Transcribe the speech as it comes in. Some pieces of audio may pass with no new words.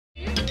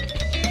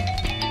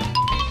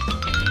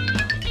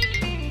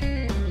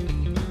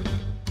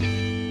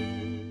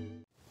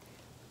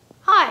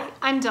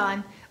I'm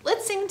Dawn.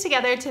 Let's sing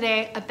together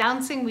today, A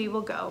Bouncing We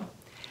Will Go.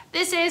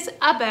 This is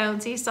a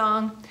bouncy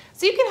song,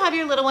 so you can have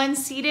your little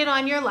ones seated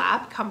on your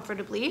lap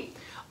comfortably,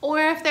 or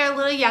if they're a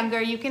little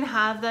younger, you can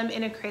have them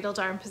in a cradled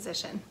arm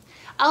position.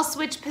 I'll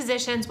switch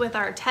positions with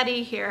our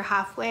teddy here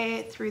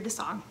halfway through the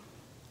song.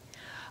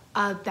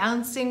 A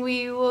bouncing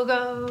we will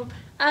go,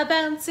 a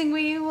bouncing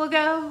we will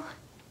go.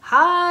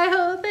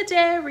 Hi-ho the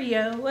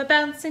dairy-o, a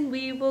bouncing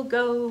we will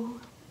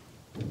go.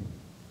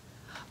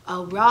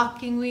 A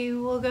rocking we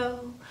will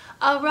go,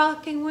 a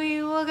rocking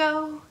we will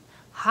go.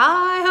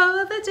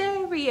 Hi-ho the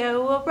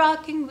dairy-o, a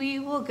rocking we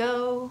will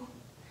go.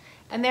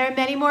 And there are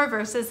many more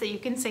verses that you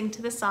can sing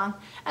to the song,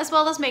 as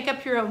well as make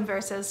up your own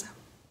verses.